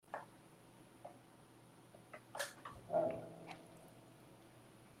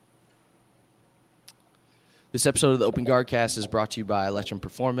This episode of the Open GuardCast is brought to you by Electrum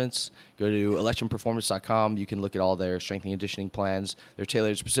Performance. Go to electrumperformance.com. You can look at all their strength and conditioning plans. They're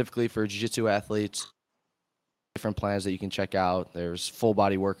tailored specifically for jiu-jitsu athletes. Different plans that you can check out. There's full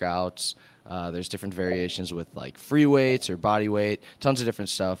body workouts. There's different variations with like free weights or body weight, tons of different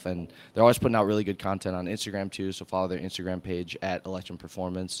stuff. And they're always putting out really good content on Instagram too. So follow their Instagram page at Electrum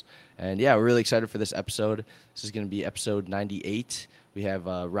Performance. And yeah, we're really excited for this episode. This is going to be episode 98. We have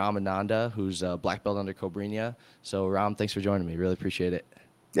Ram Ananda, who's a black belt under Cobrinha. So Ram, thanks for joining me. Really appreciate it.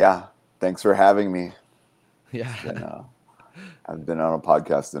 Yeah, thanks for having me. Yeah. I've been on a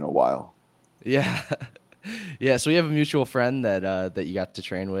podcast in a while. Yeah. Yeah, so we have a mutual friend that you got to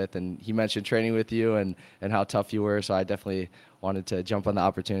train with, and he mentioned training with you and how tough you were. So I definitely wanted to jump on the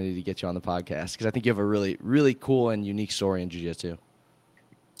opportunity to get you on the podcast because I think you have a really, really cool and unique story in jiu-jitsu.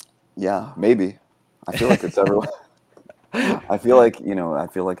 Yeah, maybe. I feel like it's everyone. I feel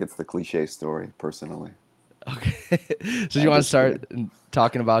like it's the cliche story, personally. Okay. So I you want to just feel start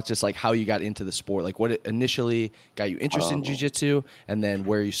talking about just like how you got into the sport, like what initially got you interested in oh, jiu-jitsu, and then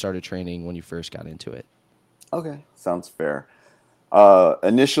where you started training when you first got into it. okay, sounds fair.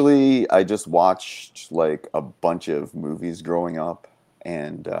 Initially, I just watched like a bunch of movies growing up,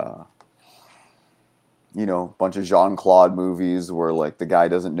 and bunch of Jean-Claude movies where like the guy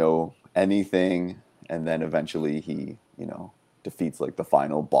doesn't know anything, and then eventually he, defeats like the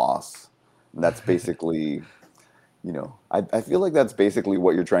final boss. And that's basically, I feel like that's basically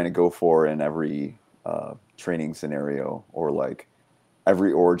what you're trying to go for in every training scenario or like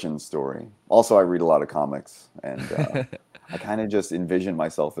every origin story. Also, I read a lot of comics, and I kind of just envision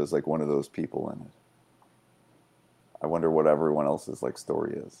myself as like one of those people in it. I wonder what everyone else's like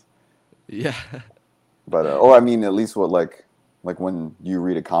story is. Yeah. But or I mean, at least what like when you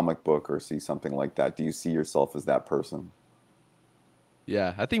read a comic book or see something like that, do you see yourself as that person?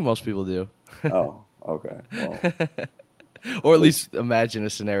 Yeah, I think most people do. Oh, okay. Well, Or at at least least imagine a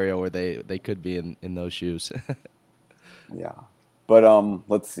scenario where they could be in those shoes. yeah. But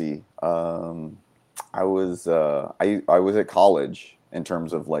let's see. I was at college in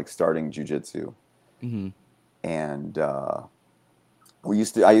terms of like starting jujitsu, Hmm. and I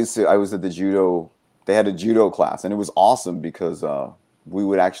was at the judo. They had a judo class, and it was awesome because we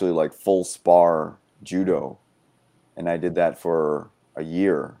would actually like full spar judo, and I did that for a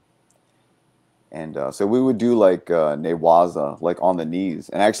year. And so we would do like newaza, like on the knees,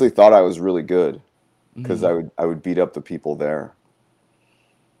 and I actually thought I was really good because Hmm. I would beat up the people there.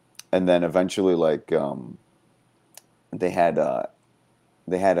 And then eventually, like they had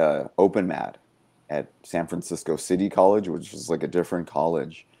they had a open mat at San Francisco City College, which was like a different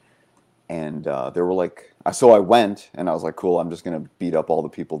college. And there were like, so I went, and I was like, cool, I'm just gonna beat up all the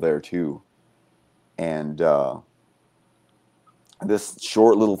people there too. And this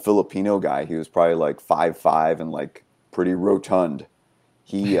short little Filipino guy, he was probably like 5'5" and like pretty rotund.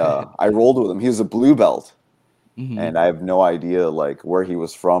 I rolled with him. He was a blue belt, Hmm. and I have no idea like where he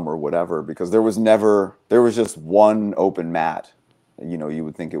was from or whatever because there was just one open mat. You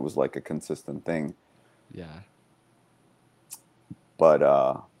would think it was like a consistent thing, Yeah. but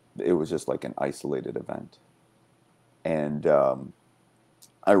it was just like an isolated event. And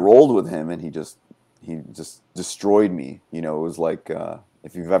I rolled with him, and he just destroyed me. It was like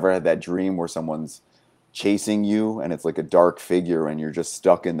if you've ever had that dream where someone's chasing you and it's like a dark figure and you're just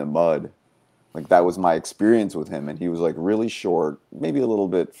stuck in the mud. Like that was my experience with him, and he was like really short, maybe a little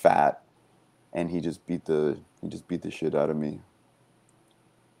bit fat, and he just beat the shit out of me.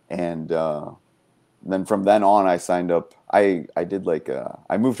 And then from then on, I signed up. I did like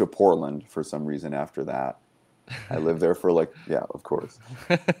I moved to Portland for some reason after that. I lived there for like, yeah, of course.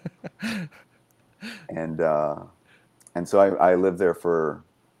 And so I lived there for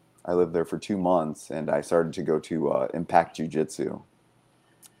 2 months, and I started to go to Impact Jiu Jitsu.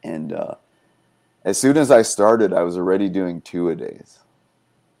 And as soon as I started, I was already doing two a days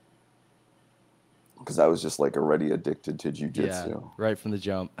because I was just like already addicted to Jiu Yeah. Jitsu. Right from the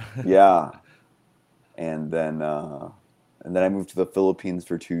jump. Yeah, and then I moved to the Philippines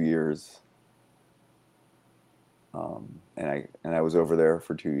for 2 years. And I was over there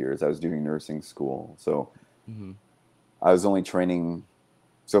for 2 years. I was doing nursing school, so Hmm. I was only training.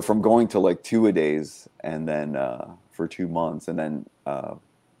 So from going to like two a days, and then for 2 months, and then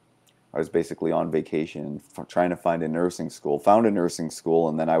I was basically on vacation, trying to find a nursing school. Found a nursing school,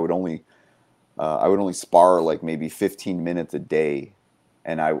 and then I would only spar like maybe 15 minutes a day,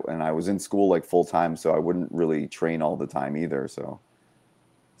 and I was in school like full time, so I wouldn't really train all the time either. So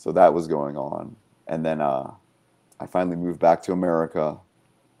that was going on, and then I finally moved back to America,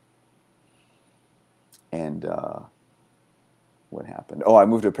 and what happened? Oh, I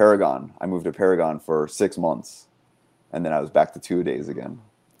moved to Paragon. I moved to Paragon for 6 months, and then I was back to two-a-days again.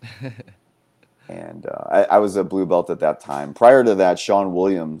 And I was a blue belt at that time. Prior to that, Sean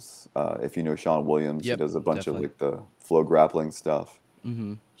Williams, if you know Sean Williams, he Yep, does a bunch of definitely. like the flow grappling stuff.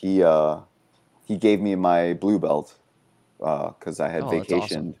 Mm-hmm. He uh, he gave me my blue belt because I had Oh, that's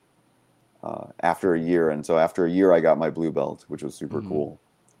awesome. vacationed after a year, and so after a year, I got my blue belt, which was super Mm-hmm. cool.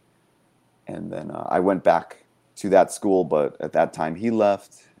 And then I went back to that school, but at that time he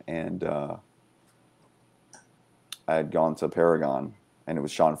left, and I had gone to Paragon, and it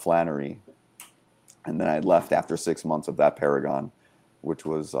was Sean Flannery. And then I left after 6 months of that Paragon, which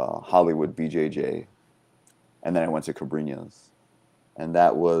was Hollywood BJJ, and then I went to Cabrinhas, and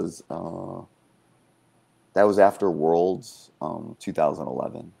that was after Worlds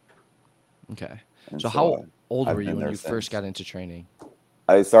 2011, Okay. and So so how old were I've you been when there you first since. got into training?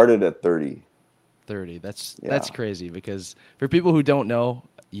 I started at 30. 30. That's Yeah, crazy because for people who don't know,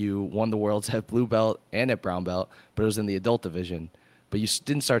 you won the worlds at blue belt and at brown belt, but it was in the adult division. But you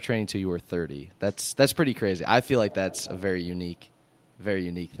didn't start training until you were 30. That's pretty crazy. I feel like that's a very unique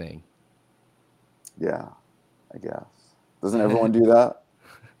thing. yeah, I guess. Doesn't everyone do that?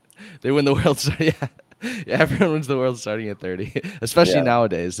 They win the world. Yeah. Yeah, everyone wins the world starting at 30. Especially Yeah,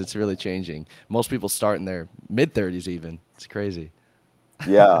 nowadays, it's really changing. Most people start in their mid 30s even. It's crazy.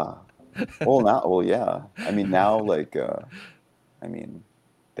 yeah. Well, yeah. I mean, now, like, I mean,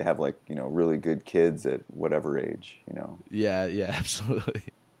 they have like, really good kids at whatever age. Yeah, yeah, absolutely.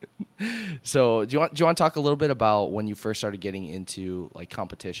 So, do you want to talk a little bit about when you first started getting into like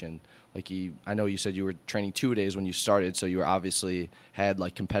competition? I know you said you were training 2 days when you started, so you were obviously had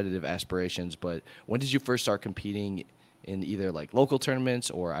like competitive aspirations. But when did you first start competing in either like local tournaments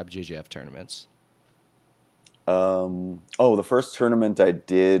or IBJJF tournaments? Oh, the first tournament I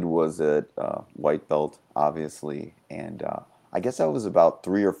did was at white belt, obviously, and I guess I was about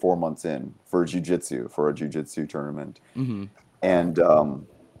 3 or 4 months in for a jujitsu tournament. Mm-hmm. And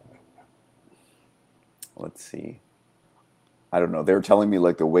let's see, I don't know. They were telling me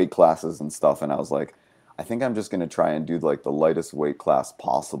like the weight classes and stuff, and I was like, I think I'm just gonna try and do like the lightest weight class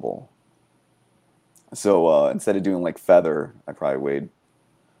possible. So instead of doing like feather, I probably weighed,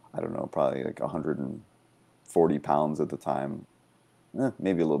 I don't know, probably like 140 pounds at the time,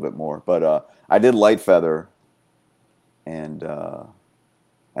 maybe a little bit more. But I did light feather, and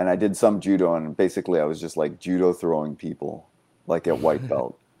I did some judo, and basically I was just like judo throwing people, like at white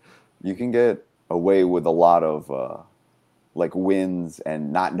belt. You can get away with a lot of like wins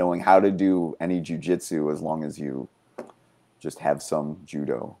and not knowing how to do any jujitsu as long as you just have some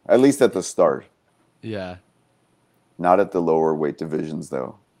judo, at least at the start. Yeah, Not at the lower weight divisions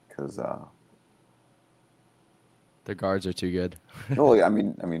though, because the guards are too good. well, I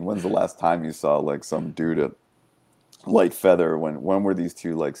mean, when's the last time you saw like some dude at light feather? When were these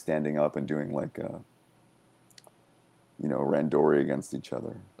two like standing up and doing like randori against each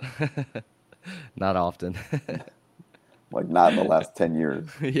other? Not often. Like not in the last 10 years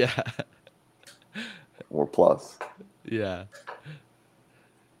Yeah, or plus. yeah.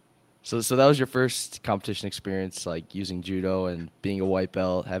 So that was your first competition experience, like using judo and being a white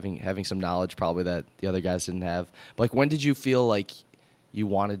belt, having some knowledge probably that the other guys didn't have. But like, when did you feel like you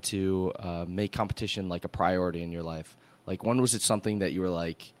wanted to make competition like a priority in your life? Like, when was it something that you were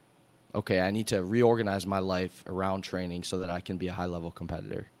like, okay, I need to reorganize my life around training so that I can be a high level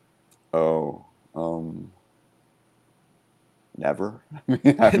competitor? Oh, never. I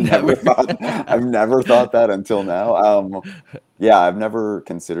mean, I've Never. never thought I've never thought that until now. Yeah, I've never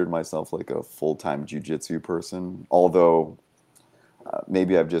considered myself like a full-time jujitsu person, although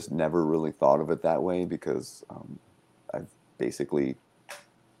maybe I've just never really thought of it that way because I've basically,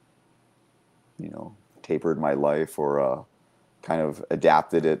 tapered my life or kind of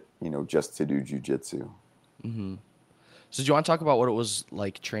adapted it, just to do jujitsu. Hmm. So do you want to talk about what it was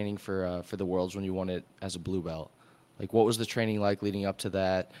like training for the worlds when you won it as a blue belt? Like, what was the training like leading up to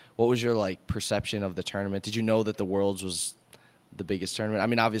that? What was your like perception of the tournament? Did you know that the worlds was the biggest tournament? I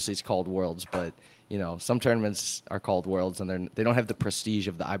mean, obviously it's called worlds, but some tournaments are called worlds and they don't have the prestige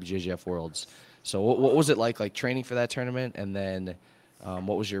of the IBJJF worlds. So what was it like training for that tournament, and then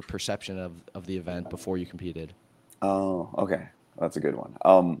what was your perception of the event before you competed? Oh, okay. That's a good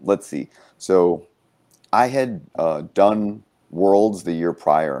one. Let's see. So I had done Worlds the year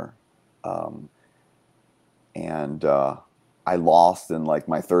prior, um, and I lost in like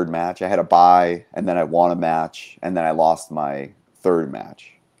my third match. I had a bye, and then I won a match, and then I lost my third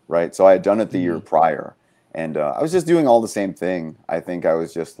match. Right. So I had done it the year Hmm. prior, and I was just doing all the same thing. I think I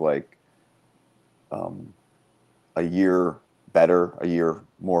was just like um, a year better, a year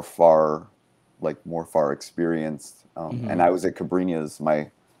more far, like more far experienced. And Mm-hmm. I was at Cabrinha's my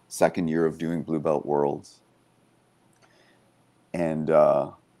second year of doing Blue Belt Worlds, and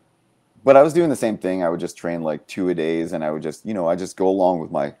but I was doing the same thing. I would just train like two a days, and I would just, I just go along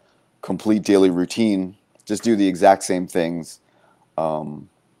with my complete daily routine, just do the exact same things. Um,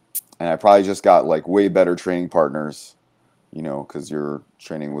 and I probably just got like way better training partners, because you're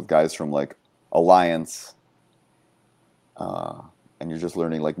training with guys from like Alliance, uh, and you're just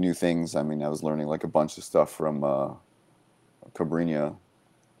learning like new things. I mean, I was learning like a bunch of stuff from Cabrinha,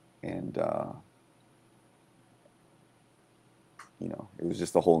 and it was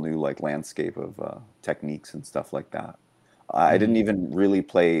just a whole new like landscape of techniques and stuff like that. I didn't Mm-hmm. even really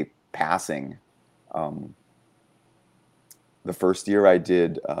play passing. Um, the first year I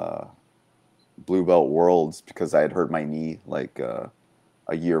did Blue Belt Worlds because I had hurt my knee like a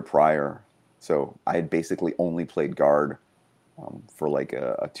year prior. So I had basically only played guard for like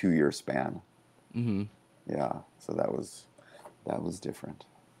a 2 year span. Mm-hmm. Yeah, so that was different.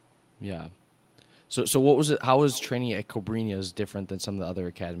 Yeah. So what was it? How was training at Cobrinia's different than some of the other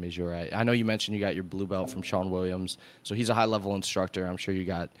academies you were at? I know you mentioned you got your blue belt from Sean Williams, so he's a high level instructor. I'm sure you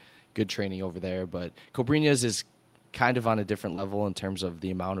got good training over there, but Cobrinia's is kind of on a different level in terms of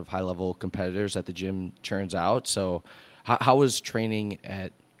the amount of high level competitors that the gym churns out. So how was training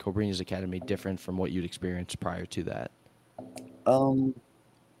at Cobrinia's academy different from what you'd experienced prior to that? Um,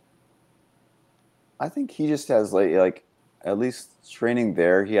 I think he just has like at least training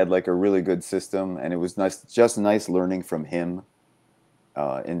there, he had like a really good system, and it was nice, just nice learning from him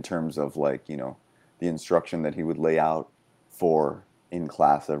in terms of like the instruction that he would lay out for in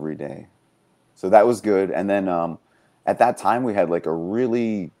class every day. So that was good. And then at that time we had like a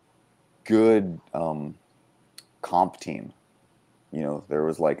really good comp team. There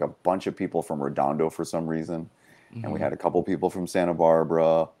was like a bunch of people from Redondo for some reason, and we Mm-hmm. had a couple people from Santa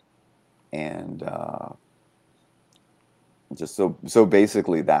Barbara, and just so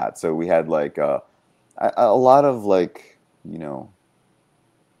basically that. So we had like a lot of like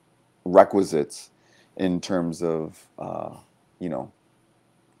requisites in terms of you know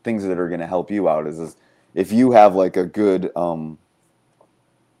things that are going to help you out. Is if you have like a good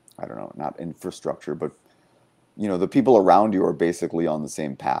I don't know, not infrastructure, but the people around you are basically on the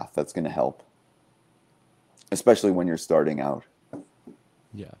same path. That's going to help, especially when you're starting out.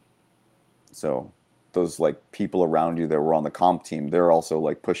 Yeah. So those like people around you that were on the comp team, they're also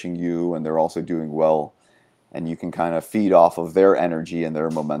like pushing you, and they're also doing well, and you can kind of feed off of their energy and their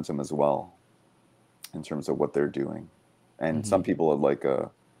momentum as well in terms of what they're doing. And Mm-hmm. some people had like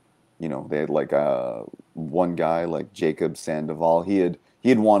they had like one guy like Jacob Sandoval. He had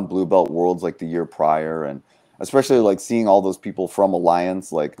won Blue Belt Worlds like the year prior, and especially like seeing all those people from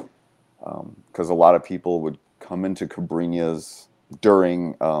Alliance, like because a lot of people would come into Cabrinhas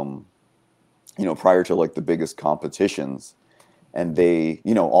during prior to like the biggest competitions, and they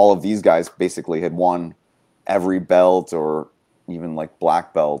all of these guys basically had won every belt or even like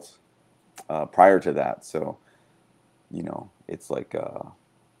black belt prior to that. So it's like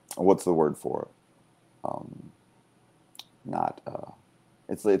what's the word for it? Not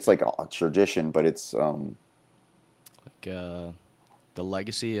it's like a tradition, but it's Like the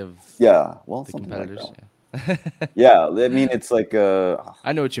legacy of yeah, well, the something like competitors. that. Yeah. Yeah, I mean it's like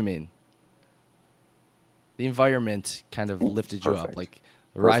I know what you mean. The environment kind of lifted you up, perfect, like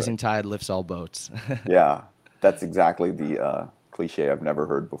the rising perfect. tide lifts all boats. Yeah, that's exactly the cliche I've never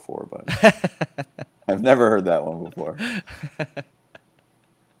heard before, but I've never heard that one before.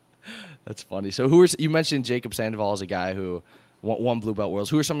 That's funny. So who are you mentioned Jacob Sandoval as a guy who won Blue Belt Worlds.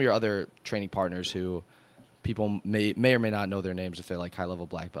 Who are some of your other training partners who people may or may not know their names if they're like high level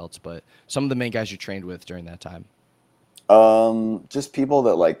black belts, but some of the main guys you trained with during that time? Just people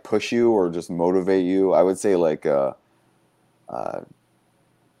that like push you or just motivate you. I would say like uh,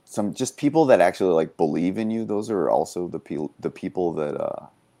 some just people that actually like believe in you. Those are also the people that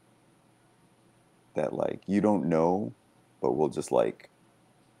like you don't know, but will just like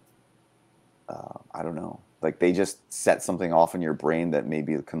I don't know, like they just set something off in your brain that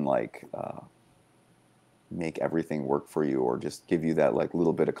maybe can like make everything work for you, or just give you that like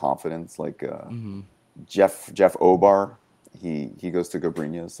little bit of confidence. Like Mm-hmm. Jeff Obar, he goes to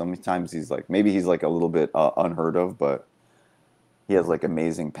Gabrinia. Sometimes he's like maybe he's like a little bit unheard of, but he has like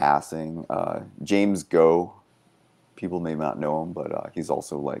amazing passing. James Go, people may not know him, but he's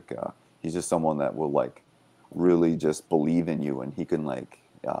also like he's just someone that will like really just believe in you, and he can like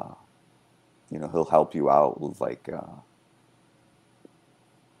he'll help you out with like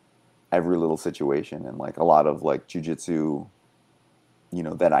every little situation, and like a lot of like jujitsu,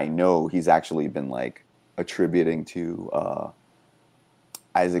 that I know he's actually been like attributing to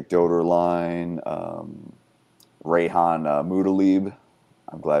Isaac Doderline, Rayhan Mudalib.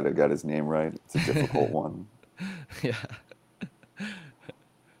 I'm glad I got his name right. It's a difficult one. Yeah,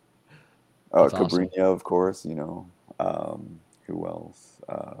 that's awesome. Cabrinha, of course. Who else?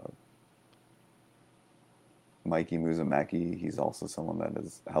 Mikey Muzumaki. He's also someone that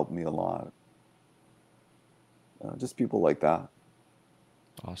has helped me a lot. Just people like that.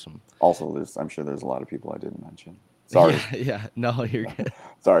 Awesome. Also, I'm sure there's a lot of people I didn't mention. Sorry. Yeah, yeah. No, you're good.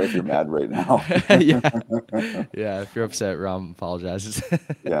 Sorry if you're mad right now. Yeah, yeah. If you're upset, Rom apologizes.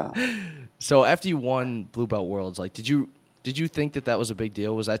 Yeah. So after you won Blue Belt Worlds, like, did you think that was a big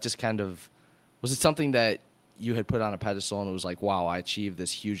deal? Was that just was it something that you had put on a pedestal and it was like, wow, I achieved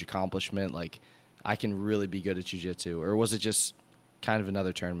this huge accomplishment, like I can really be good at jiu-jitsu, or was it just kind of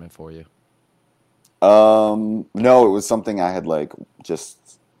another tournament for you? No, it was something I had like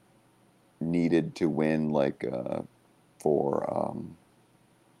just needed to win like for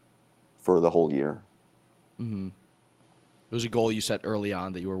for the whole year. Mm-hmm. It was a goal you set early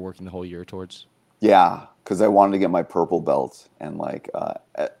on that you were working the whole year towards. Yeah, because I wanted to get my purple belt, and like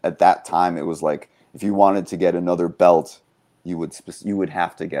at that time, it was like if you wanted to get another belt, you would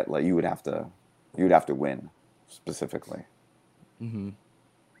have to get like you would have to win specifically, Mm-hmm.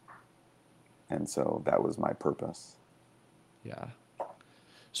 and so that was my purpose. Yeah.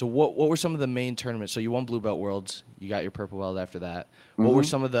 So what were some of the main tournaments? So you won Blue Belt Worlds. You got your purple belt after that. What were Hmm.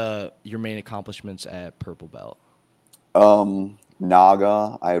 some of your main accomplishments at purple belt?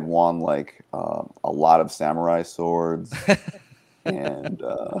 Naga, I had won like a lot of samurai swords, and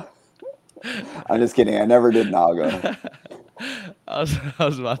I'm just kidding. I never did Naga. I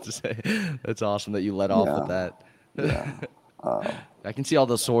was about to say that's awesome that you led off with Yeah, that. yeah, uh, I can see all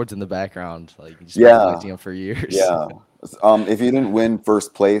those swords in the background. Like you just been yeah, collecting them for years. yeah. If you didn't win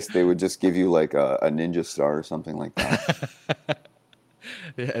first place, they would just give you like a ninja star or something like that.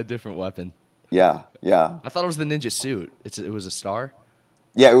 Yeah, a different weapon. Yeah, yeah, I thought it was the ninja suit. It was a star.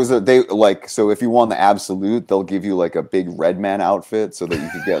 yeah. It was they like so if you won the absolute, they'll give you like a big red man outfit so that you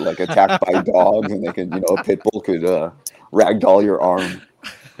could get like attacked by dogs and they could a pit bull could ragdoll your arm.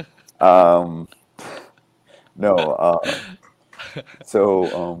 Um, no,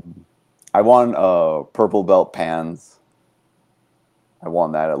 so I won purple belt pans. I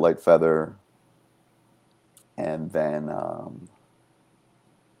won that at light feather, and then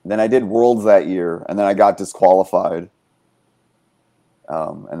I did worlds that year, and then I got disqualified,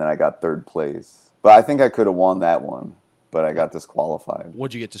 and then I got third place. But I think I could have won that one, but I got disqualified.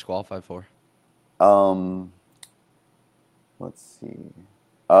 What'd you get disqualified for? Um, let's see.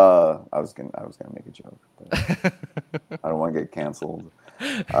 I was gonna make a joke, but I don't want to get canceled.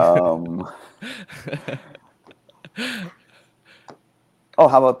 Um, oh,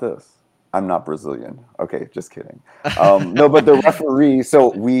 how about this? I'm not Brazilian. Okay, just kidding. No, but the referee. So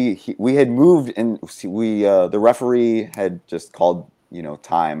we had moved, and the referee had just called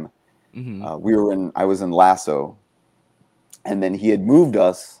time. Mm-hmm. I was in Lasso, and then he had moved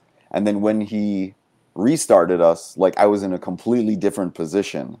us, and then when he restarted us, like I was in a completely different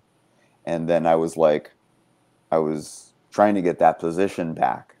position, and then I was trying to get that position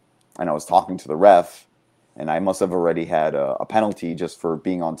back, and I was talking to the ref, and I must have already had a penalty just for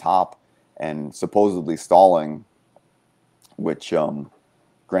being on top and supposedly stalling, which,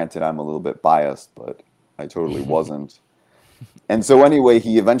 granted, I'm a little bit biased, but I totally wasn't. And so anyway,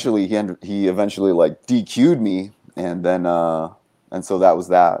 he eventually like DQ'd me, and then and so that was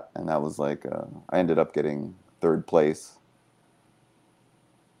that, and that was like I ended up getting third place,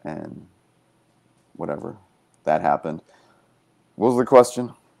 and whatever that happened. What was the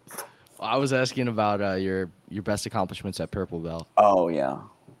question? I was asking about your best accomplishments at purple belt. Oh yeah,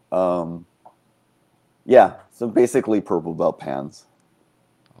 um, yeah. So basically, purple belt pans,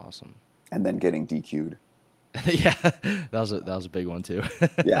 Awesome. and then getting DQ'd. Yeah, that was a big one too.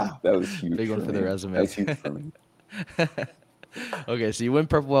 Yeah, that was huge Big one for for the me. That resume. was huge for me. Okay, so you win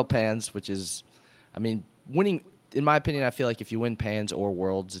purple belt pans, which is, I mean, winning. In my opinion, I feel like if you win pans or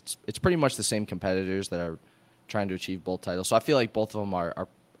worlds, it's pretty much the same competitors that are trying to achieve both titles. So I feel like both of them are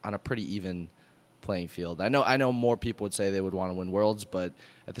on a pretty even playing field. I know more people would say they would want to win worlds, but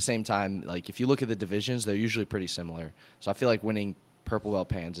at the same time, like if you look at the divisions, they're usually pretty similar. So I feel like winning purple belt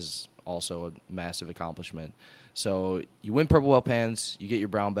pans is also a massive accomplishment. So you win purple belt pans, you get your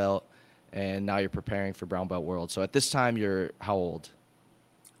brown belt, and now you're preparing for brown belt world. So at this time, you're how old?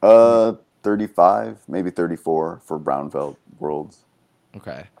 When 35, maybe 34 for brown belt worlds.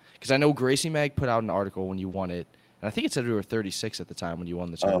 Okay. Because I know Gracie Mag put out an article when you won it, and I think it said we were 36 at the time when you won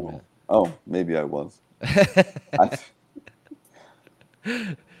the Oh, tournament. oh, maybe I was. I,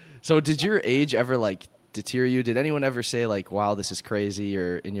 So did your age ever like deter you? Did anyone ever say like, "Wow, this is crazy,"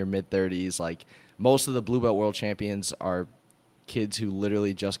 or in your mid 30s, like most of the blue belt world champions are kids who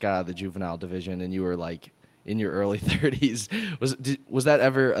literally just got out of the juvenile division, and you were like in your early 30s. Was that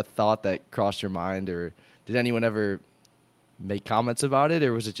ever a thought that crossed your mind, or did anyone ever make comments about it,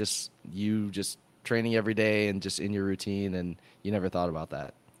 or was it just you just training every day and just in your routine, and you never thought about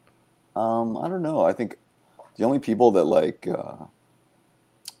that? I don't know. I think the only people that like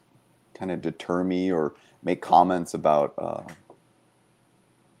kind of deter me or make comments about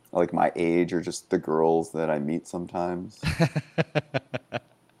like my age or just the girls that I meet sometimes.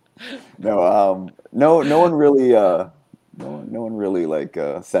 No, no one really, no one really like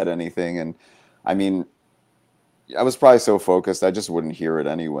said anything, and I mean, I was probably so focused I just wouldn't hear it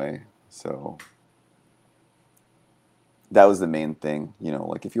anyway. So that was the main thing, you know.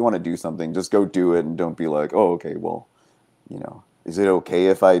 Like if you want to do something, just go do it, and don't be like, oh, okay, well, you know, is it okay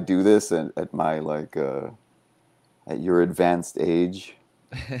if I do this at my like at your advanced age?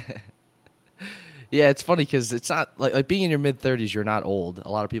 Yeah, it's funny because it's not like being in your mid 30s. You're not old. A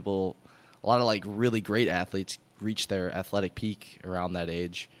lot of people, a lot of like really great athletes reach their athletic peak around that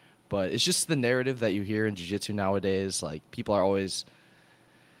age. But it's just the narrative that you hear in jiu-jitsu nowadays. Like people are always,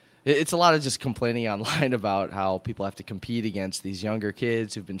 it's a lot of just complaining online about how people have to compete against these younger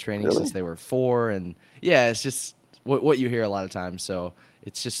kids who've been training since Really? they were 4, and yeah, it's just what you hear a lot of times. So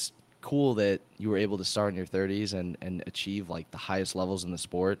it's just cool that you were able to start in your 30s and achieve like the highest levels in the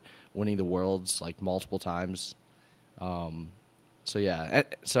sport, winning the worlds like multiple times. Um, so yeah.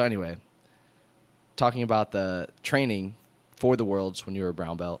 So anyway, talking about the training for the worlds when you were a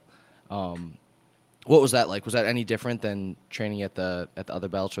brown belt. Um, what was that like? Was that any different than training at the other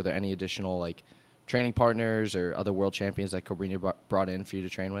belts? Were there any additional like training partners or other world champions that Cobrinha brought in for you to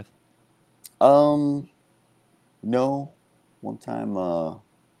train with? Um, no. One time, I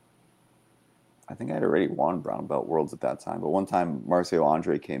think I had already won brown belt worlds at that time, but one time Marcio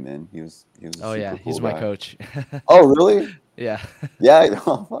Andre came in. He was a Oh yeah, super cool he's my guy. coach. Oh, really? Yeah. Yeah.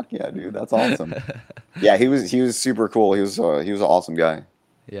 Oh, fuck yeah, dude. That's awesome. Yeah, he was super cool. He was an awesome guy.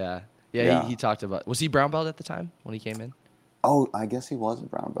 Yeah. Yeah, he Yeah. talked about, was he brown belt at the time when he came in? Oh, I guess he was a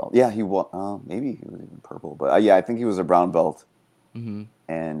brown belt. Yeah, he was. Maybe he was even purple, but yeah, I think he was a brown belt. Mm-hmm.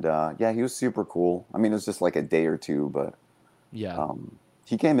 And yeah, he was super cool. I mean, it was just like a day or two, but Yeah. um,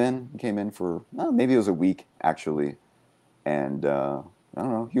 he came in. He came in for maybe it was a week actually, and I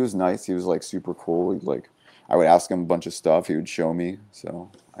don't know. He was nice. He was like super cool. He like I would ask him a bunch of stuff. He would show me. So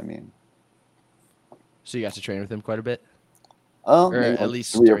I mean, So you got to train with him quite a bit? Or maybe at like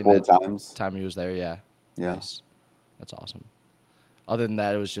least three or during four that times. time he was there, yeah. Yeah. Nice. That's awesome. Other than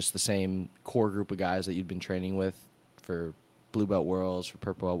that, it was just the same core group of guys that you'd been training with for blue belt worlds, for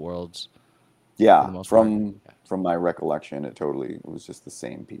purple belt worlds, for the Yeah, most part. from my recollection, it was just the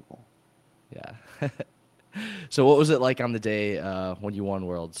same people. Yeah. Yeah. So what was it like on the day when you won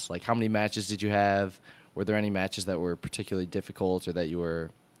worlds? Like how many matches did you have? Were there any matches that were particularly difficult or that you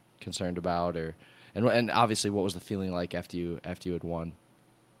were concerned about, or and obviously what was the feeling like after you had won?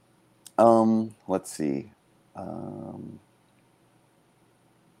 Let's see. Um,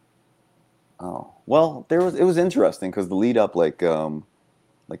 oh, well, it was interesting because the lead up, like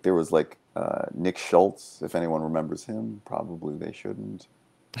there was like Nick Schultz, if anyone remembers him, probably they shouldn't.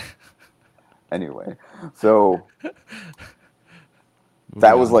 Anyway, so Moving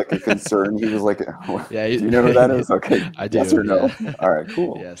that was on. like a concern. He was like, Yeah, do you know who that is? Okay, I yes do. or Yeah. no? All right,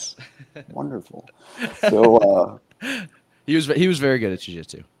 cool, Yes. wonderful. So He was very good at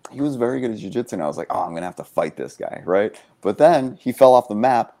jiu-jitsu. he was very good at jiu-jitsu, and I was like, oh, I'm gonna have to fight this guy, right? But then he fell off the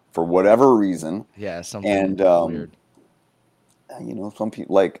map for whatever reason, Yeah, something and weird. you know, some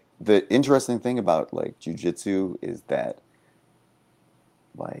people like the interesting thing about like jiu-jitsu is that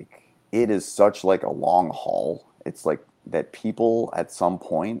like it is such like a long haul. It's like that people at some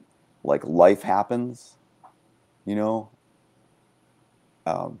point like life happens, you know,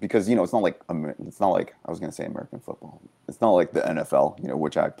 because you know it's not like I was gonna say American football. It's not like the NFL, you know,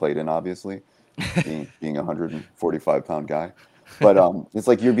 which I played in obviously, being a 145-pound guy. But it's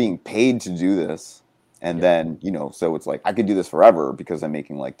like you're being paid to do this, and Yeah. then you know, so it's like I could do this forever because I'm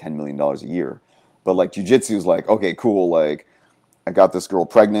making like $10 million a year. But like jujitsu is like okay, cool, like I got this girl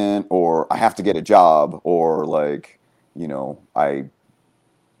pregnant, or I have to get a job, or like you know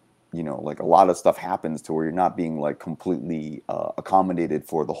like a lot of stuff happens to where you're not being like completely accommodated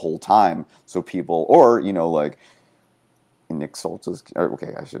for the whole time. So people, or you know, like Nick Schultz is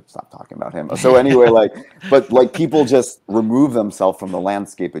okay. I should stop talking about him. So anyway, like, but like people just remove themselves from the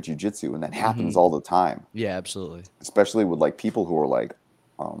landscape of jujitsu, and that happens Hmm. all the time, Yeah, absolutely. especially with like people who are like,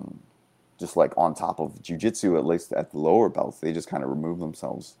 um, just like on top of jujitsu, at least at the lower belts, they just kind of remove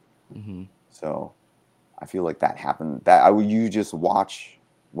themselves. Hmm. So. I feel like that happened. That you just watch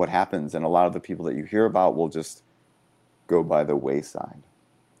what happens, and a lot of the people that you hear about will just go by the wayside.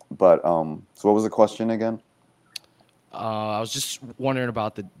 But so what was the question again? I was just wondering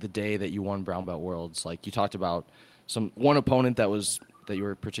about the day that you won brown belt worlds. Like you talked about one opponent that you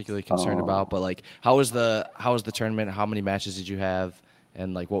were particularly concerned about, but like how was the tournament? How many matches did you have?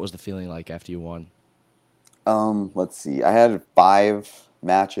 And like what was the feeling like after you won? Let's see. I had 5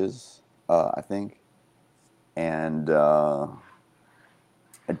 matches, I think, and a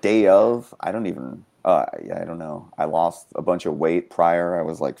day of, I don't even. Yeah, I don't know. I lost a bunch of weight prior. I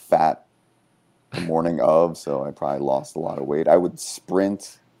was like fat the morning of, so I probably lost a lot of weight. I would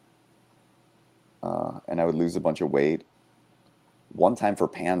sprint, and I would lose a bunch of weight. One time for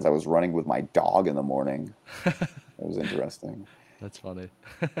pans, I was running with my dog in the morning. It was interesting. That's funny.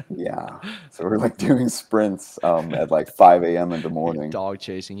 Yeah. So we're like doing sprints at like 5 a.m. in the Your morning. dog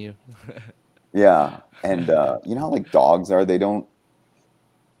chasing you. Yeah. And you know how like dogs are? They don't,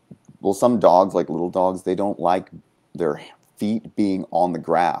 well, some dogs, like little dogs, they don't like their feet being on the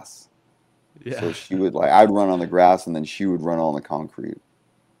grass. Yeah. So she would like, I'd run on the grass and then she would run on the concrete.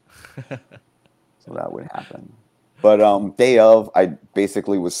 So that would happen. But day of, I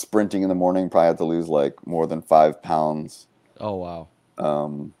basically was sprinting in the morning. Probably had to lose like more than 5 pounds. Oh wow.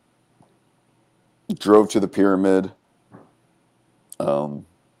 Um, Drove to the pyramid. Um,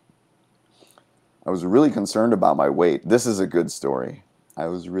 I was really concerned about my weight. This is a good story. I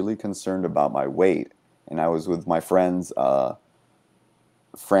was really concerned about my weight, and I was with my friends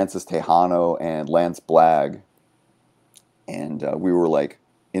Francis Tejano and Lance Blagg, and we were like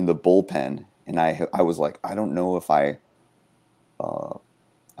in the bullpen, and I was like, I don't know if I'm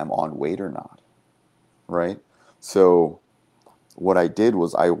on weight or not, right? So what I did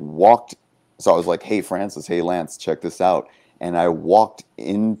was I walked. So I was like, hey Francis, hey Lance, check this out, and I walked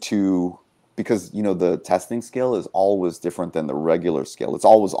into, because you know the testing scale is always different than the regular scale. It's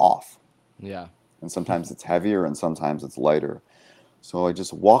always off, Yeah. and sometimes it's heavier and sometimes it's lighter. So I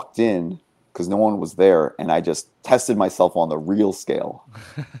just walked in because no one was there, and I just tested myself on the real scale,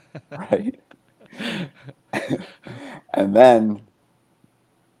 right? And then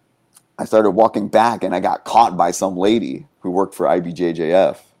I started walking back, and I got caught by some lady who worked for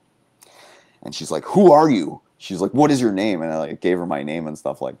IBJJF, and she's like, "Who are you?" She's like, "What is your name?" And I like gave her my name and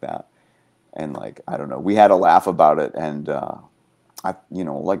stuff like that. And like, I don't know, we had a laugh about it, and I, you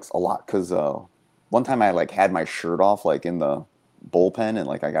know, like a lot, because one time I like had my shirt off like in the bullpen, and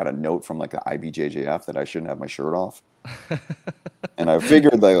like I got a note from like the IBJJF that I shouldn't have my shirt off, and I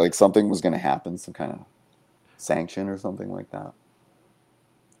figured that like something was going to happen, some kind of sanction or something like that,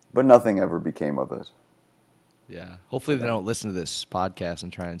 but nothing ever became of it. Yeah. Hopefully they don't listen to this podcast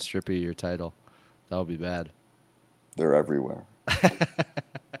and try and strip you your title. That would be bad. They're everywhere.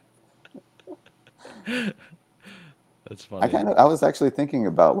 That's funny. I was actually thinking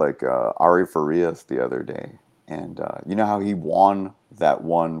about like Ari Farias the other day, and you know how he won that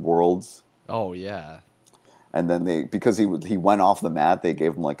one Worlds, Oh yeah. and then because he went off the mat, they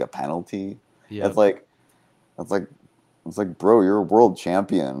gave him like a penalty. Yep. It's like it's like it's like, bro, you're a world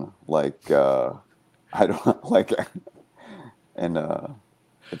champion. Like I don't like, and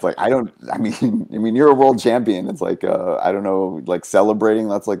it's like I mean you're a world champion. It's like I don't know, like celebrating.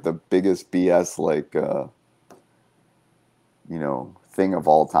 That's like the biggest BS like you know, thing of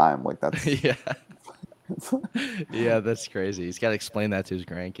all time. Like that's Yeah. Yeah, that's crazy. He's got to explain that to his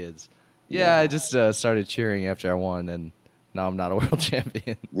grandkids. Yeah, I yeah, just started cheering after I won, and now I'm not a world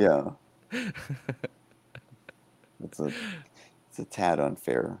champion. yeah. It's a it's a tad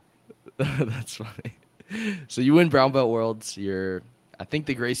unfair. That's funny. So you win brown belt worlds. I think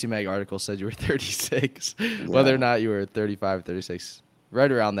the Gracie Mag article said you were 36. Whether or Yeah, not you were 35, 36,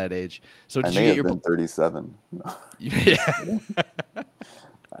 right around that age. So I did you may get have your? been 37. Yeah.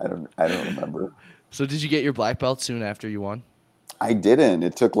 I don't remember. So did you get your black belt soon after you won? I didn't.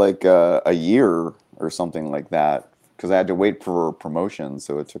 It took like a year or something like that because I had to wait for promotion.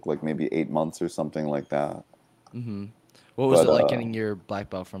 So it took like maybe 8 months or something like that. Mm-hmm. What was But it like getting your black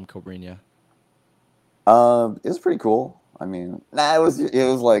belt from Cobrinha? it was pretty cool. I mean, nah, it was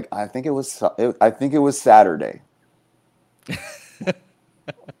like I think it was Saturday.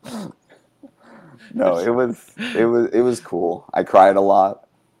 No, it was cool. I cried a lot.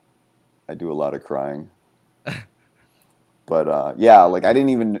 I do a lot of crying. But yeah, like I didn't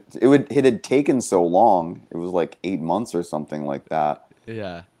even it had taken so long. It was like 8 months or something like that.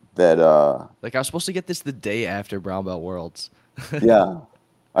 Yeah. That Like I was supposed to get this the day after brown belt worlds. yeah,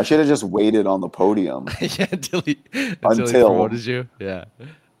 I should have just waited on the podium Yeah, until he until promoted you. Yeah,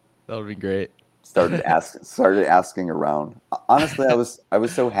 that would be great. started asking around. Honestly, I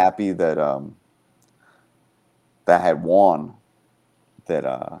was so happy that that had won. That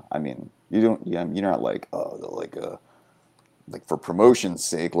I mean, you don't, you're not like, oh, like for promotion's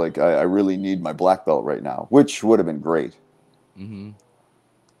sake, like I really need my black belt right now, which would have been great. Mm-hmm.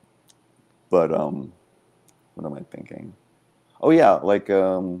 But what am I thinking? Oh yeah, like I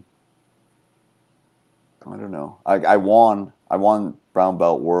don't know. I won brown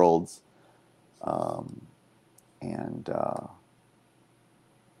belt worlds, um, and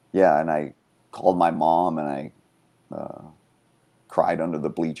yeah, and I called my mom and I cried under the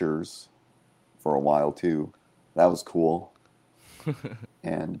bleachers for a while too. That was cool.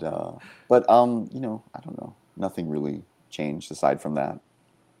 And but I don't know. Nothing really changed aside from that.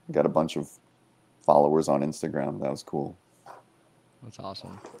 I got a bunch of followers on Instagram. That was cool. That's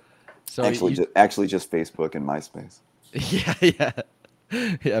awesome. So you, Actually just Facebook and MySpace. yeah,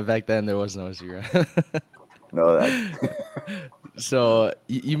 yeah, yeah. Back then there was no Instagram. No, that. So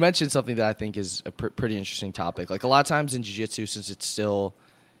you mentioned something that I think is a pretty interesting topic. Like a lot of times in jiu-jitsu, since it's still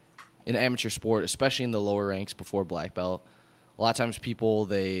an amateur sport, especially in the lower ranks before black belt, a lot of times people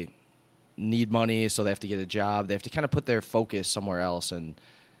they need money, so they have to get a job. They have to kind of put their focus somewhere else and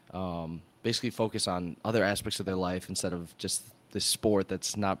basically focus on other aspects of their life instead of just this sport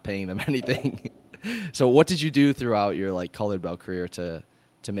that's not paying them anything. So what did you do throughout your like colored belt career to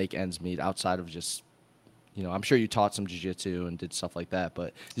make ends meet outside of just I'm sure you taught some jiu-jitsu and did stuff like that,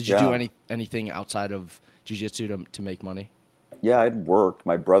 but did you do Yeah. anything outside of jiu-jitsu to make money? Yeah, I'd worked.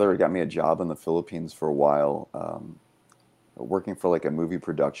 My brother got me a job in the Philippines for a while, working for like a movie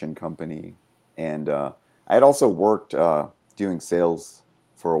production company, and I had also worked doing sales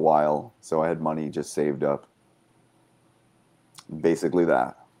for a while, so I had money just saved up. Basically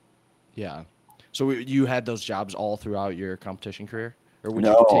that. Yeah. So you had those jobs all throughout your competition career, or would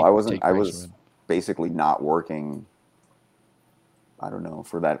you No, take I wasn't. take I breaks from was it? basically not working. I don't know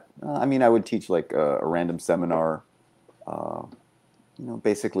for that. I mean, I would teach like a random seminar, uh,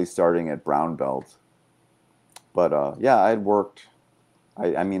 basically starting at brown belt. But yeah, I had worked.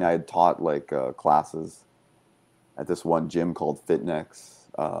 I mean, I had taught like classes at this one gym called Fitnex,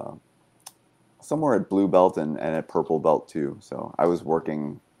 somewhere at blue belt and at purple belt too. So I was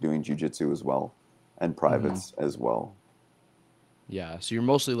working doing jujitsu as well, and Hmm. privates as well. Yeah. So you're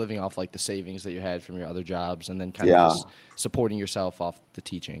mostly living off like the savings that you had from your other jobs, and then kind of Yeah. just supporting yourself off the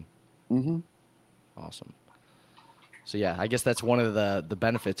teaching. Hmm. Awesome. So yeah, I guess that's one of the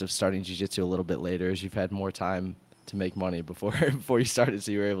benefits of starting jiu-jitsu a little bit later is you've had more time to make money before before you started,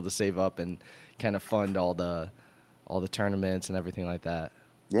 so you were able to save up and kind of fund all the tournaments and everything like that.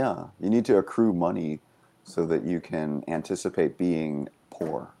 Yeah. You need to accrue money so that you can anticipate being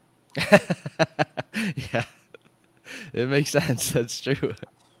poor. Yeah, it makes sense. That's true.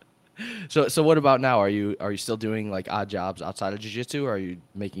 So what about now? Are you still doing like odd jobs outside of jiu-jitsu, or are you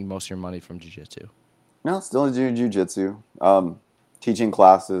making most of your money from jiu-jitsu? No, still doing jujitsu. Teaching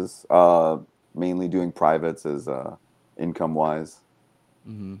classes, mainly doing privates as income wise.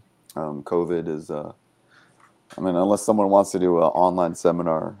 Mm-hmm. COVID is, I mean, unless someone wants to do an online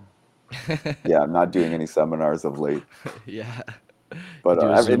seminar, yeah, I'm not doing any seminars of late. Yeah, But you do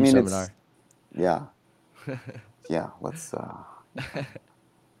a I Zoom mean, it's, seminar. yeah, yeah, let's,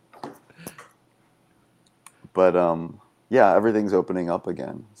 but yeah, everything's opening up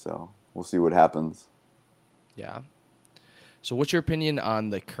again. So we'll see what happens. Yeah. So, what's your opinion on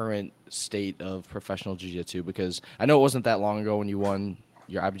the current state of professional jiu-jitsu? Because I know it wasn't that long ago when you won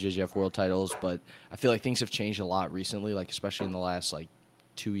your IBJJF world titles, but I feel like things have changed a lot recently, like especially in the last like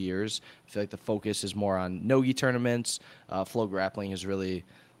 2 years. I feel like the focus is more on no-gi tournaments. Flow grappling has really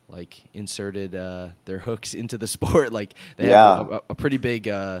like inserted their hooks into the sport. Like they have Yeah, a pretty big,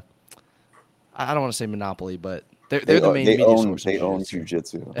 I don't want to say monopoly, but they're the main they media own source of they own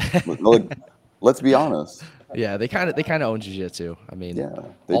jiu-jitsu. jujitsu. Look, let's be honest. Yeah, they kind of own jiu-jitsu. I mean, Yeah,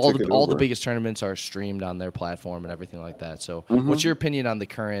 they all took the it all the over. biggest tournaments are streamed on their platform and everything like that. So, what's Hmm. your opinion on the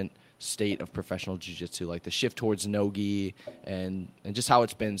current state of professional jiu-jitsu, like the shift towards no-gi and just how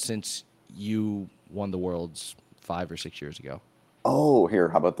it's been since you won the worlds 5 or 6 years ago? Oh, here,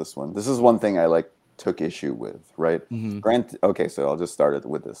 how about this one? This is one thing I like took issue with, right? Mm-hmm. Grant, okay, so I'll just start it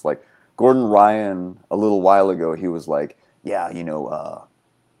with this. Like Gordon Ryan, a little while ago, he was like, "Yeah,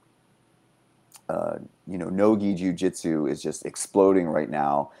 no gi jujitsu is just exploding right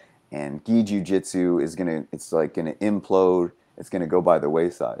now, and gi jujitsu it's like gonna implode. It's gonna go by the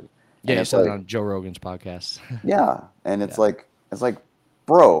wayside." Yeah, And you it's said it like, on Joe Rogan's podcast. yeah, and Yeah. it's like,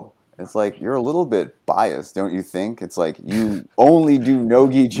 bro, it's like you're a little bit biased, don't you think? It's like you only do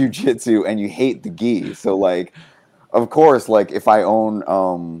no-gi jujitsu and you hate the gi. So like, of course, like if I own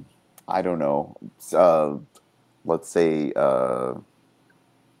I don't know, let's say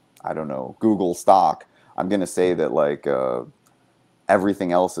I don't know, Google stock, I'm gonna say that like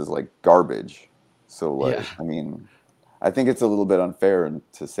everything else is like garbage. So Yeah. like, I mean, I think it's a little bit unfair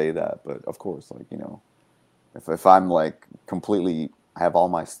to say that, but of course, like, you know, if I'm like completely have all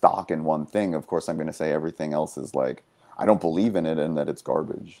my stock in one thing, of course I'm going to say everything else is like I don't believe in it and that it's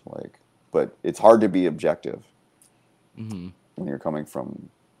garbage. Like, but it's hard to be objective Hmm. when you're coming from,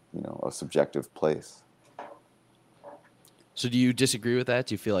 you know, a subjective place. So do you disagree with that?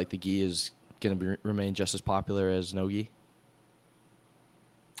 Do you feel like the gi is going to remain just as popular as no gi?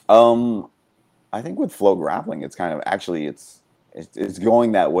 Um, I think with flow grappling, it's kind of actually it's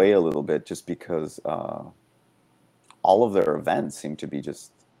going that way a little bit just because all of their events seem to be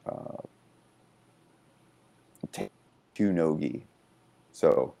just uh, to no-gi.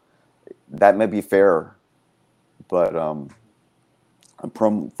 So that may be fair, but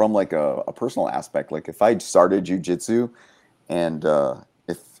from like a personal aspect, like if I started jujitsu and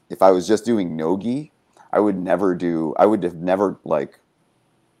if I was just doing no-gi, I would have never like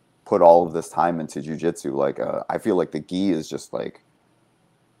put all of this time into jujitsu. Like I feel like the gi is just like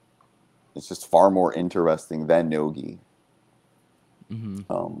it's just far more interesting than no-gi. Hmm.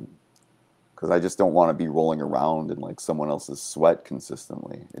 Um, because I just don't want to be rolling around in like someone else's sweat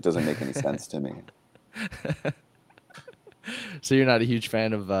consistently. It doesn't make any sense to me. So you're not a huge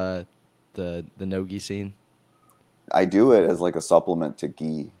fan of the no gi scene? I do it as like a supplement to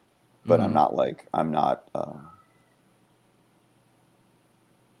gi, but Hmm.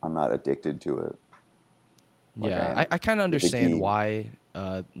 I'm not addicted to it like I Yeah, am I kind of with the understand gi. why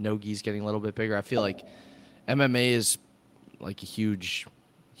no gi's getting a little bit bigger. I feel like MMA is like a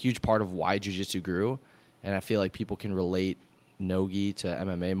huge part of why jiu-jitsu grew, and I feel like people can relate no-gi to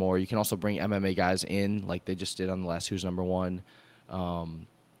MMA more. You can also bring MMA guys in like they just did on the last Who's Number One, um,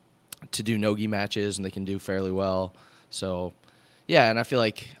 to do no-gi matches, and they can do fairly well. So yeah, and I feel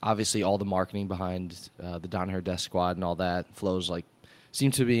like obviously all the marketing behind the Danaher Death Squad and all that flows like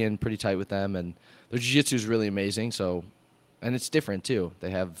seem to be in pretty tight with them, and their jiu-jitsu is really amazing. So, and it's different too.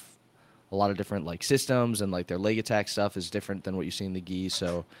 They have a lot of different like systems, and like their leg attack stuff is different than what you see in the gi.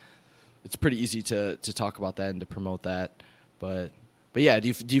 So it's pretty easy to talk about that and to promote that. But but yeah,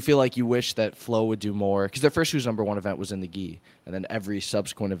 do you feel like you wish that Flow would do more? Because their first Who's Number One event was in the gi, and then every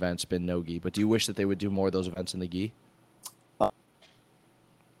subsequent event's been no gi. But do you wish that they would do more of those events in the gi? Uh,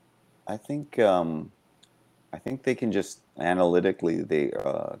 I think I think they can just analytically they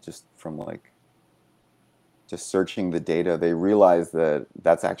just from like just searching the data they realize that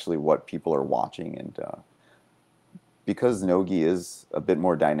that's actually what people are watching and because nogi is a bit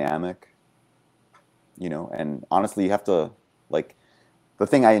more dynamic, you know, and honestly you have to like the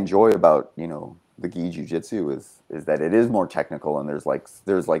thing I enjoy about, you know, the gi jiu-jitsu is that it is more technical and there's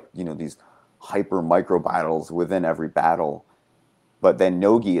like, you know, these hyper micro battles within every battle. But then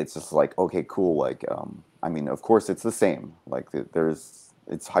nogi it's just like okay cool like I mean of course it's the same like there's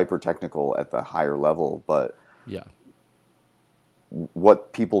it's hyper technical at the higher level, but Yeah.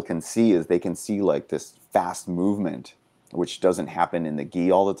 what people can see is they can see like this fast movement which doesn't happen in the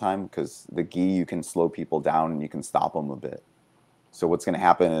gi all the time because the gi you can slow people down and you can stop them a bit. So what's going to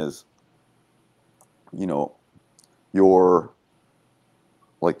happen is, you know, you're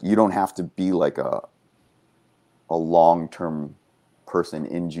like you don't have to be like a long-term person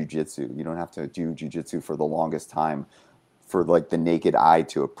in jiu-jitsu. You don't have to do jiu-jitsu for the longest time for like the naked eye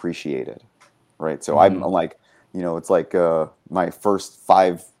to appreciate it, right? So I'm Mm-hmm. like, you know, it's like my first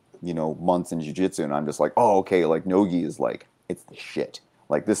 5, you know, months in jiu-jitsu and I'm just like, oh, okay, like nogi is like it's the shit.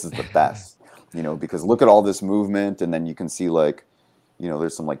 Like this is the best, you know, because look at all this movement and then you can see like, you know,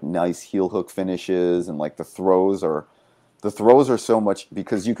 there's some like nice heel hook finishes and like the throws are so much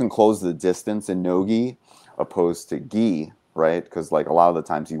because you can close the distance in nogi opposed to gi, right? Because like a lot of the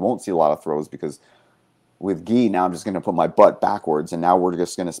times you won't see a lot of throws because with gi now I'm just going to put my butt backwards and now we're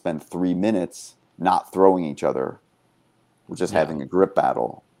just going to spend 3 minutes not throwing each other. We're just Yeah. having a grip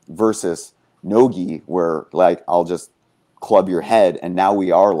battle versus nogi where like I'll just club your head and now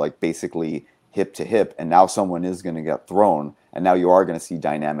we are like basically hip to hip and now someone is going to get thrown and now you are going to see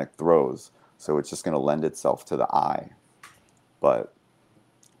dynamic throws. So it's just going to lend itself to the eye. But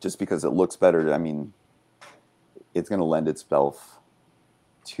just because it looks better, I mean, it's going to lend itself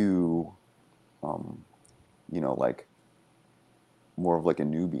to, um, you know, like more of like a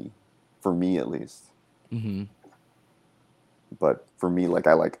newbie, for me at least. Mm-hmm. But for me,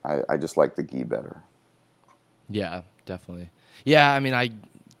 I just like the gi better. Yeah, definitely. Yeah, I mean, I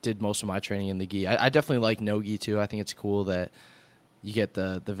did most of my training in the gi. I definitely like no gi too. I think it's cool that you get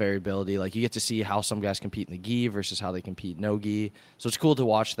the variability. Like you get to see how some guys compete in the gi versus how they compete no gi. So it's cool to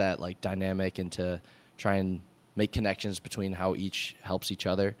watch that like dynamic and to try and make connections between how each helps each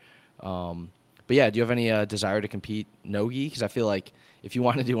other. But But yeah, do you have any desire to compete no-gi? Because I feel like if you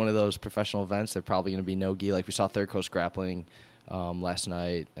want to do one of those professional events, they're probably going to be no-gi. Like we saw Third Coast Grappling last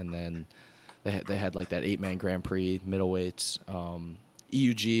night, and then they had like that 8-man Grand Prix middleweights.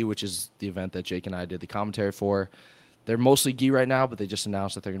 EUG, which is the event that Jake and I did the commentary for. They're mostly gi right now, but they just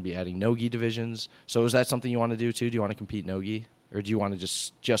announced that they're going to be adding no-gi divisions. So is that something you want to do too? Do you want to compete no-gi, or do you want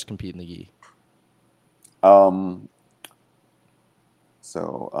to just compete in the gi? Um,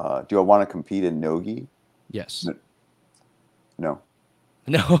 do I want to compete in nogi? Yes. No,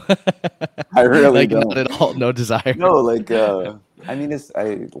 No. I really Like not don't. at all. No desire. No, like I mean,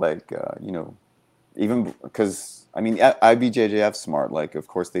 even because I mean, IBJJF smart. Like, of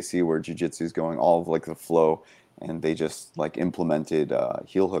course, they see where jiu-jitsu is going, all of like the flow, and they just like implemented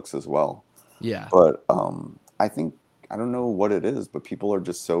heel hooks as well. Yeah. But I think I don't know what it is, but people are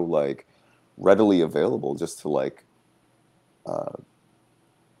just so like readily available just to like uh,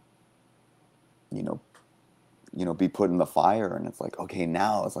 you know be put in the fire, and it's like okay,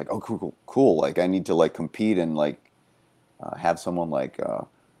 now it's like oh cool. Like I need to like compete and like have someone like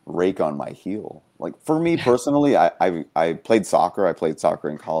rake on my heel. Like for me personally, I played soccer. I played soccer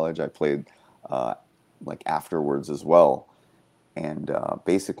in college. I played uh, like afterwards as well. And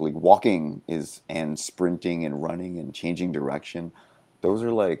basically, walking is and sprinting and running and changing direction. Those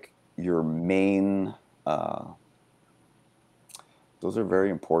are like your main. Uh, those are very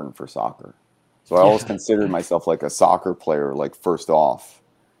important for soccer. So I always Yeah. considered myself like a soccer player, like first off,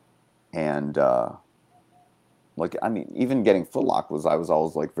 and like I mean, even getting footlock I was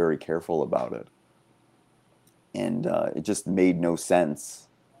always like very careful about it, and it just made no sense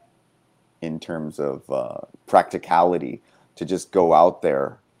in terms of practicality to just go out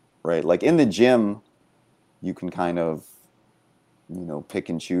there, right? Like in the gym, you can kind of pick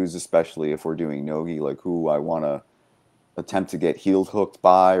and choose, especially if we're doing nogi, like who I want to attempt to get heel hooked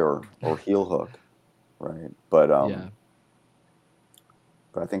by or heel hook, right? Yeah.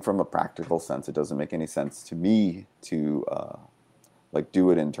 But I think from a practical sense, it doesn't make any sense to me to like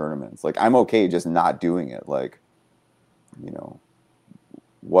do it in tournaments. Like I'm okay just not doing it. Like, you know,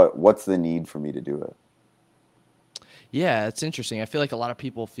 what's the need for me to do it? Yeah, it's interesting. I feel like a lot of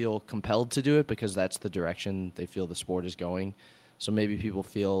people feel compelled to do it because that's the direction they feel the sport is going. So maybe people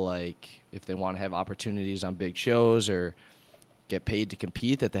feel like if they want to have opportunities on big shows or get paid to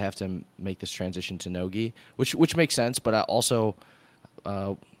compete, that they have to make this transition to nogi, which makes sense. But I also,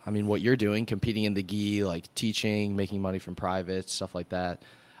 I mean, what you're doing, competing in the gi, like teaching, making money from privates, stuff like that.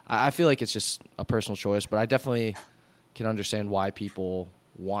 I feel like it's just a personal choice, but I definitely can understand why people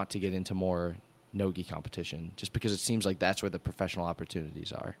want to get into more no-gi competition, just because it seems like that's where the professional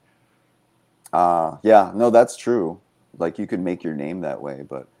opportunities are. Yeah, no, that's true. Like you could make your name that way,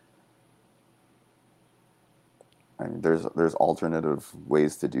 but I mean, there's alternative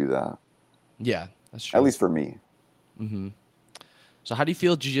ways to do that. Yeah, that's At true. least for me. Hmm. So how do you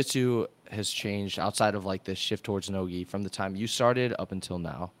feel jiu-jitsu has changed outside of like this shift towards no-gi from the time you started up until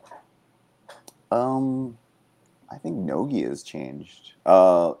now? Um, I think nogi has changed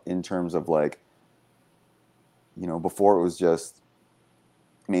in terms of like before it was just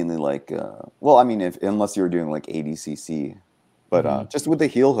mainly like well, I mean, if unless you were doing like ADCC, but Hmm. just with the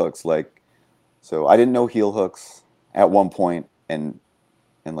heel hooks, like so I didn't know heel hooks at one point, and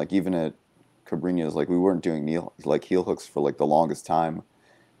like even at Cabrina's, like we weren't doing heel hooks for like the longest time,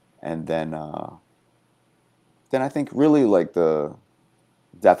 and then I think really like the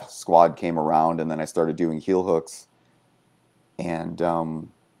Death Squad came around, and then I started doing heel hooks, and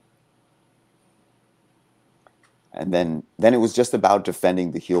and then it was just about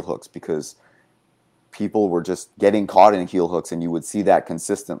defending the heel hooks because people were just getting caught in heel hooks, and you would see that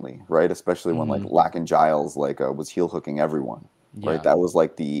consistently, right? Especially when like Hmm. Lack and Giles like was heel hooking everyone, right? Yeah. That was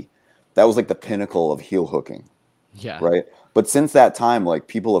like the pinnacle of heel hooking, Yeah. right? But since that time, like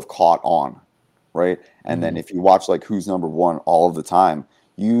people have caught on, right? And then Hmm. if you watch like Who's Number One all of the time,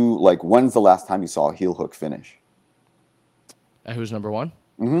 you like when's the last time you saw a heel hook finish? Who's number one?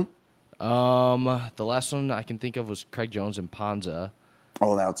 Mm-hmm. The last one I can think of was Craig Jones and Panza.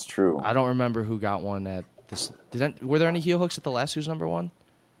 Oh, that's true. I don't remember who got one at this. Were there any heel hooks at the last Who's number one?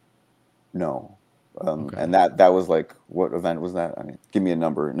 No. Okay. And that was like what event was that? I mean, give me a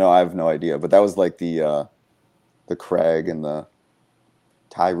number. No, I have no idea. But that was like the Craig and the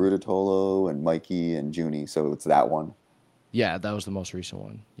Ty Rudatolo and Mikey and Junie. So it's that one, Yeah, that was the most recent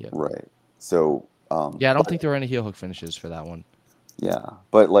one. Yep. right? So, Yeah, I don't but think there were any heel hook finishes for that one. yeah,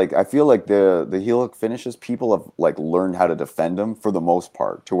 but like I feel like the heel hook finishes, people have like learned how to defend them for the most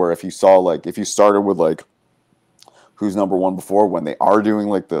part. To where if you started with like Who's Number One before when they are doing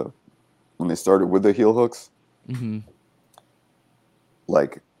like when they started with the heel hooks, Hmm.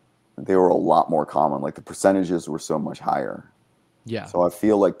 like they were a lot more common. Like the percentages were so much higher. Yeah. So I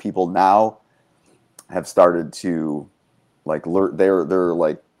feel like people now have started to like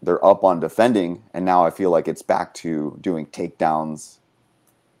they're up on defending, and now I feel like it's back to doing takedowns,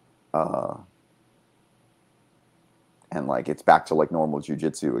 uh, and like it's back to like normal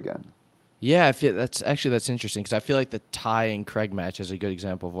jujitsu again. Yeah, I feel that's interesting because I feel like the Ty and Craig match is a good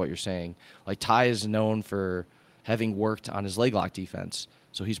example of what you're saying. Like Ty is known for having worked on his leg lock defense,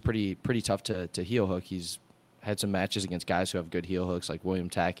 so he's pretty tough to heel hook. He's had some matches against guys who have good heel hooks, like William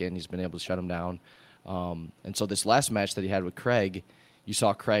Tacken. He's been able to shut him down. And so this last match that he had with Craig, you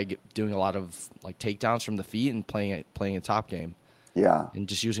saw Craig doing a lot of like takedowns from the feet and playing a top game Yeah, and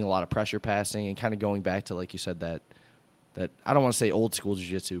just using a lot of pressure passing and kind of going back to, like you said, that I don't want to say old school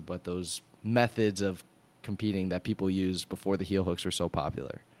jiu-jitsu, but those methods of competing that people used before the heel hooks were so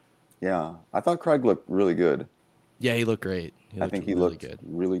popular. yeah. I thought Craig looked really good. Yeah, he looked great. He I looked think he really looked good.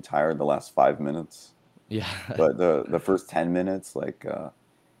 really tired the last 5 minutes, Yeah. but the first 10 minutes, like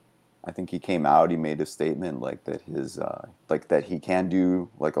I think he came out. He made a statement like that his like that he can do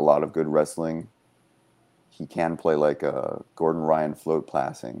like a lot of good wrestling. He can play like a Gordon Ryan float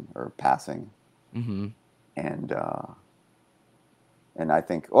passing, Mm-hmm. and I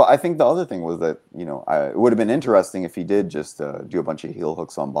think the other thing was that it would have been interesting if he did just do a bunch of heel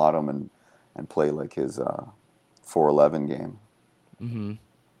hooks on bottom and play like his 411 game. Mm-hmm.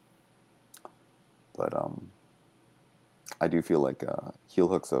 But I do feel like heel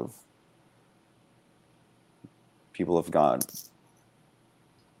hooks of people have got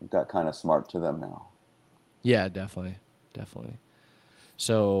kind of smart to them now. Yeah, definitely. Definitely.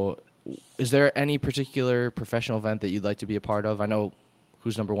 So, is there any particular professional event that you'd like to be a part of? I know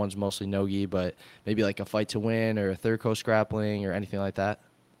Who's Number One's mostly no-gi, but maybe like a Fight to Win or a Third Coast Grappling or anything like that?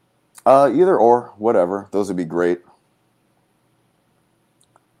 Either or, whatever. Those would be great.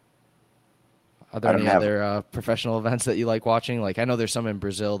 Are I there don't any have. other professional events that you like watching? Like I know there's some in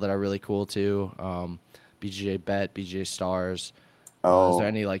Brazil that are really cool too. BJJ Bet, BJJ Stars. Is there Oh,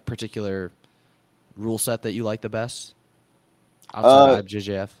 any like particular rule set that you like the best outside uh, of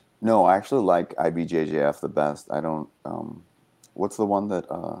IBJJF? no, I actually like IBJJF the best. I don't. What's the one that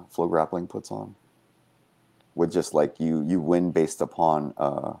Flow Grappling puts on? With just like you win based upon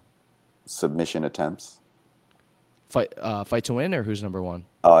submission attempts. Fight to Win or Who's Number One?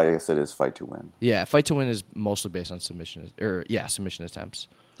 Oh, I guess it is Fight to Win. Yeah, Fight to Win is mostly based on submission attempts.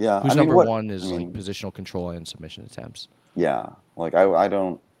 Yeah, I Who's mean, Number what One I is like mean, positional control and submission attempts. yeah, like I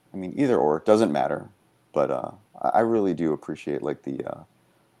don't. I mean, either or, it doesn't matter. But I really do appreciate like the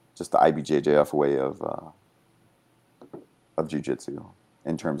just the IBJJF way of jujitsu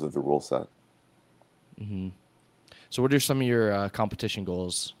in terms of the rule set. Hmm. So, what are some of your competition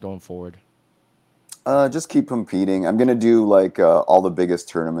goals going forward? Just keep competing. I'm gonna do like all the biggest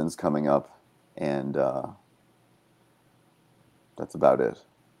tournaments coming up, and that's about it.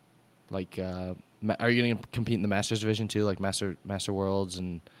 Like, are you going to compete in the Masters division too, like Master Worlds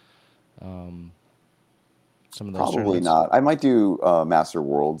and some of those Probably tournaments? not. I might do Master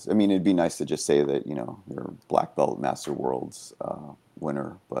Worlds. I mean, it'd be nice to just say that you're black belt Master Worlds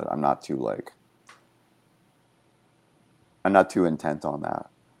winner, but I'm not too intent on that.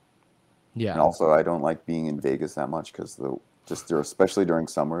 And Yeah, also, I don't like being in Vegas that much because especially during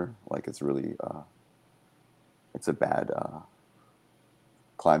summer, like it's really it's a bad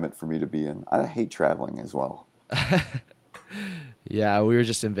climate for me to be in. I hate traveling as well. yeah. We were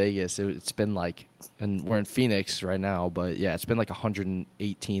just in Vegas. It's been like, and we're in Phoenix right now, but yeah, it's been like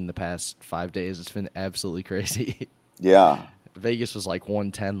 118 the past 5 days. It's been absolutely crazy. Yeah, Vegas was like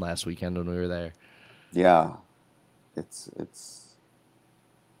 110 last weekend when we were there. yeah, it's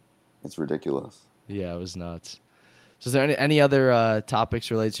ridiculous. Yeah, it was nuts. So, is there any other topics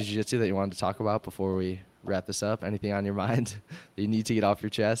related to jiu-jitsu that you wanted to talk about before we wrap this up? Anything on your mind that you need to get off your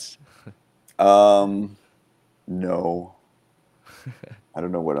chest? Um, no, I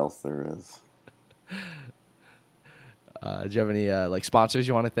don't know what else there is. Do you have any like sponsors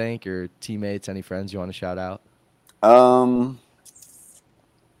you want to thank or teammates, any friends you want to shout out? Um,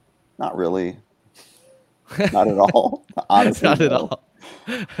 Not really. Not at all. Honestly, Not at no. all.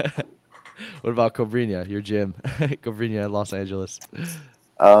 What about Cobrinha, your gym? Cobrinha, Los Angeles.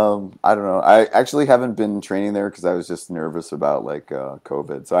 I don't know. I actually haven't been training there because I was just nervous about like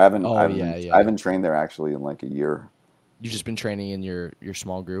COVID. So Oh yeah, I yeah. haven't trained there actually in like a year. You've just been training in your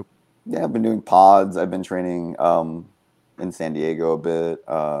small group. Yeah, I've been doing pods. I've been training in San Diego a bit,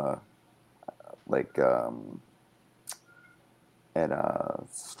 like at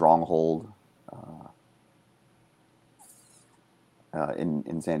Stronghold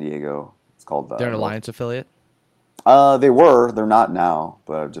in San Diego. It's called They're an North. Alliance affiliate. They're not now,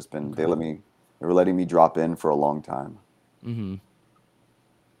 but I've just been, Okay. they were letting me drop in for a long time. Mm-hmm.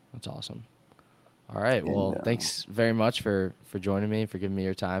 That's awesome. All right. And Well, thanks very much for joining me, for giving me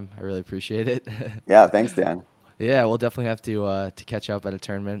your time. I really appreciate it. yeah, thanks, Dan. Yeah, we'll definitely have to catch up at a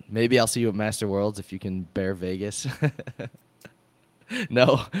tournament. Maybe I'll see you at Master Worlds if you can bear Vegas.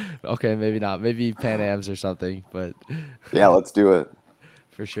 No? Okay, maybe not. Maybe Pan Am's or something, but Yeah, let's do it.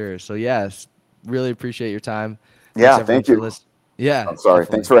 for sure. So, yes, really appreciate your time. Thanks, Yeah, everyone, thank for you. listening. Yeah, I'm sorry.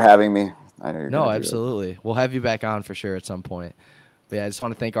 Thanks definitely. for having me. I know you're No, gonna do it. absolutely. We'll have you back on for sure at some point. But yeah, I just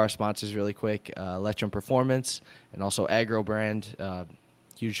want to thank our sponsors really quick, Electrum Performance and also Agro Brand.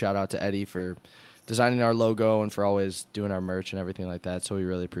 Huge shout out to Eddie for designing our logo and for always doing our merch and everything like that. So we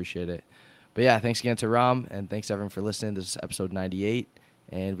really appreciate it. But yeah, thanks again to Ram, and thanks everyone for listening. This is episode 98,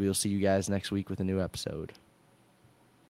 and we will see you guys next week with a new episode.